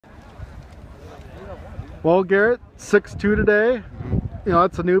Well, Garrett, 6'2" today. You know,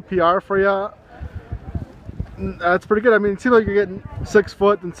 that's a new PR for you. That's pretty good. I mean, it seems like you're getting 6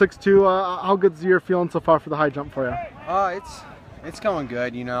 foot and 6'2". How good's your feeling so far for the high jump for you? It's going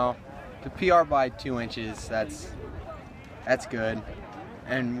good. You know, the PR by 2 inches. That's good.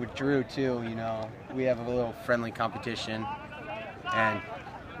 And with Drew too, you know, we have a little friendly competition, and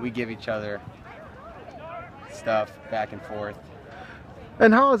we give each other stuff back and forth.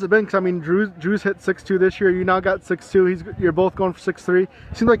 And how has it been? Because I mean, Drew's hit 6'2" this year. You now got 6'2". You're both going for 6'3".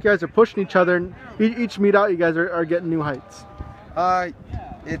 Seems like you guys are pushing each other, and each meet out, you guys are getting new heights.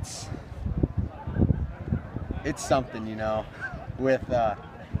 It's something, you know. With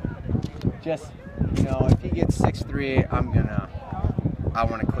just, you know, if he gets 6'3", I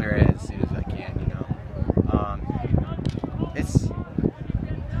want to clear it as soon as I can, you know.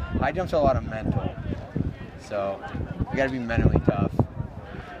 High jump's a lot of mental, so you got to be mentally tough.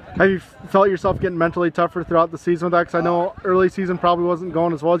 Have you felt yourself getting mentally tougher throughout the season with that? Because I know early season probably wasn't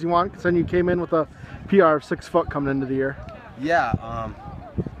going as well as you want, because then you came in with a PR of 6 foot coming into the year. Yeah,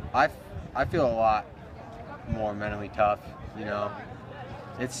 I feel a lot more mentally tough, you know.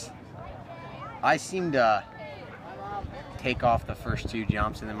 I seem to take off the first 2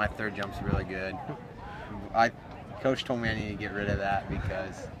 jumps, and then my 3rd jump's really good. Coach told me I need to get rid of that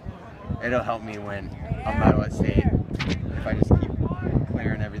because it'll help me win a medal at state if I just keep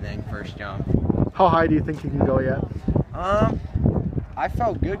clearing everything first jump. How high do you think you can go yet? I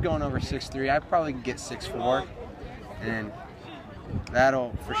felt good going over 6'3". I probably can get 6'4", and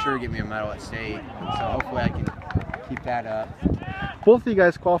that'll for sure get me a medal at state. So hopefully I can keep that up. Both of you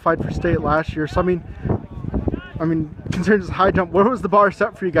guys qualified for state last year, so I mean, considering this high jump, where was the bar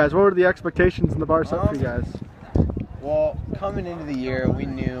set for you guys? What were the expectations in the bar set for you guys? Well, coming into the year, we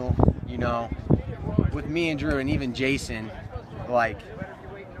knew, you know, with me and Drew and even Jason, like,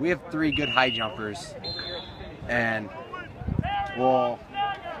 we have 3 good high jumpers, and, well,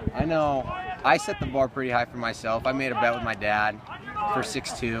 I know I set the bar pretty high for myself. I made a bet with my dad for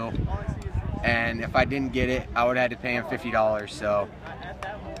 6'2", and if I didn't get it, I would have had to pay him $50, so,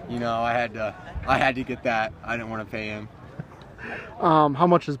 you know, I had to get that. I didn't want to pay him. How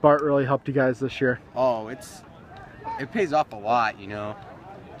much has Bart really helped you guys this year? Oh, it pays off a lot, you know.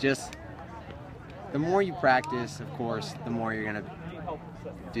 Just the more you practice, of course, the more you're gonna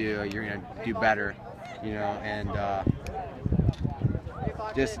do better, you know. And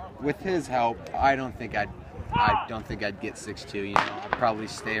just with his help, I don't think I'd get 6'2", you know. I'd probably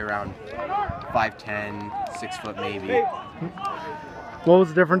stay around 5'10", 6 foot maybe. What was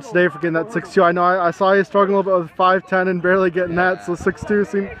the difference today for getting that 6'2"? I know I saw you struggling a little bit with 5'10" and barely getting that, so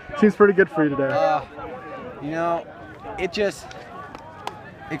 6'2" seems pretty good for you today. You know, it just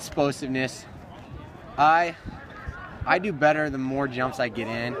explosiveness. I do better the more jumps I get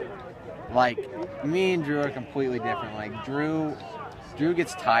in. Like, me and Drew are completely different. Like, Drew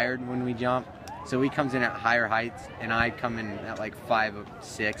gets tired when we jump, so he comes in at higher heights, and I come in at like 5 or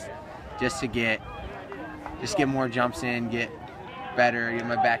 6, just to get more jumps in, get better, get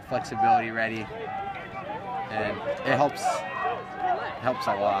my back flexibility ready, and it helps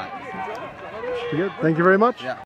a lot. Good. Thank you very much. Yeah.